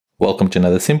Welcome to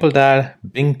another Simple Dad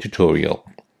Bing tutorial.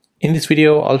 In this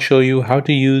video, I'll show you how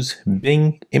to use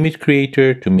Bing Image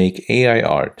Creator to make AI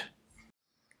art.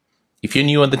 If you're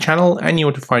new on the channel and you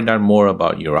want to find out more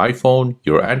about your iPhone,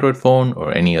 your Android phone,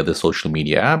 or any other social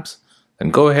media apps,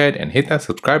 then go ahead and hit that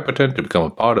subscribe button to become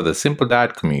a part of the Simple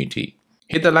Dad community.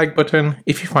 Hit the like button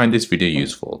if you find this video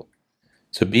useful.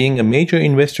 So being a major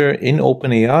investor in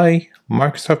OpenAI,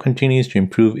 Microsoft continues to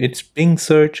improve its Bing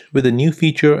search with a new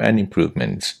feature and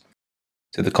improvements.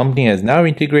 So the company has now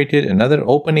integrated another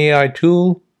OpenAI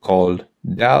tool called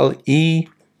DALL-E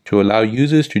to allow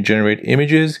users to generate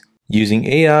images using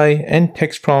AI and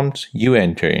text prompts you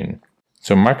enter in.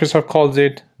 So Microsoft calls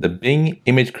it the Bing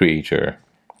Image Creator.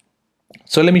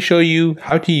 So let me show you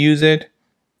how to use it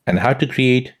and how to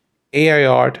create AI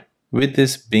art with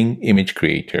this Bing Image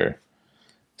Creator.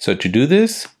 So to do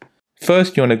this,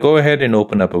 first you want to go ahead and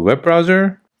open up a web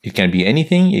browser. It can be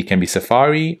anything. It can be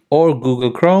Safari or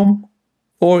Google Chrome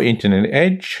or Internet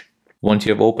Edge. Once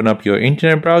you have opened up your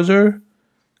internet browser,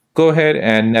 go ahead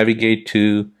and navigate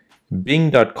to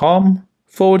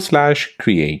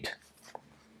bing.com/create.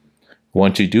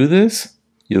 Once you do this,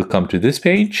 you'll come to this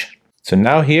page. So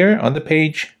now here on the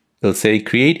page, it'll say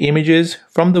create images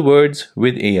from the words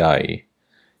with AI.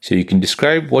 So you can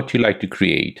describe what you like to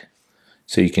create.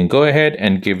 So you can go ahead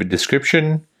and give a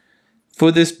description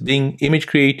for this Bing Image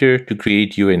Creator to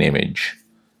create you an image.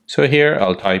 So here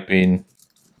I'll type in.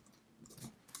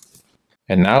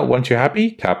 And now once you're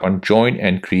happy, tap on Join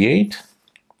and Create.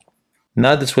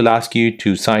 Now this will ask you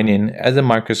to sign in as a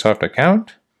Microsoft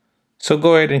account. So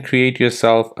go ahead and create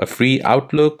yourself a free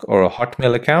Outlook or a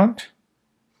Hotmail account.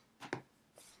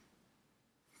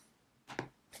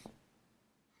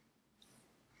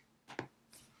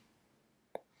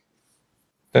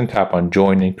 Then tap on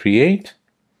Join and Create.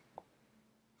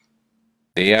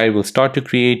 The AI will start to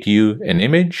create you an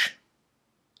image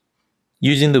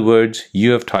using the words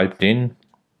you have typed in.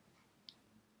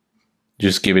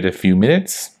 Just give it a few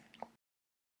minutes.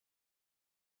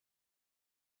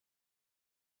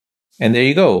 And there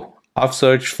you go. I've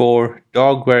searched for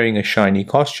dog wearing a shiny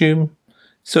costume.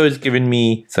 So it's given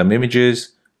me some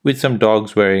images with some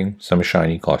dogs wearing some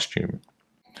shiny costume.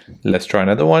 Let's try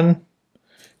another one.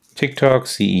 TikTok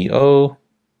CEO.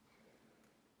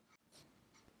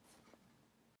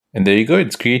 And there you go.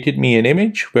 It's created me an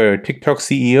image where a TikTok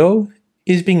CEO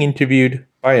is being interviewed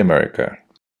by America.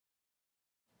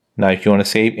 Now, if you want to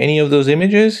save any of those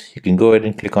images, you can go ahead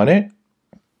and click on it.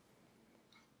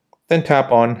 Then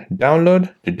tap on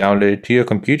Download to download it to your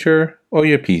computer or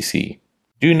your PC.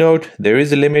 Do note there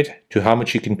is a limit to how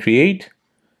much you can create.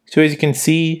 So as you can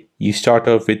see, you start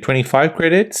off with 25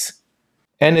 credits.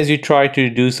 And as you try to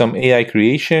do some AI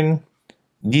creation,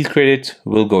 these credits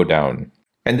will go down.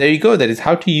 And there you go. That is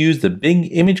how to use the Bing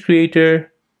Image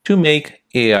Creator to make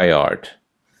AI art.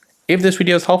 If this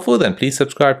video is helpful, then please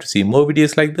subscribe to see more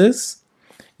videos like this.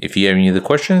 If you have any other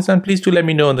questions, then please do let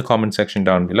me know in the comment section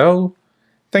down below.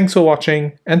 Thanks for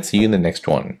watching and see you in the next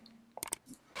one.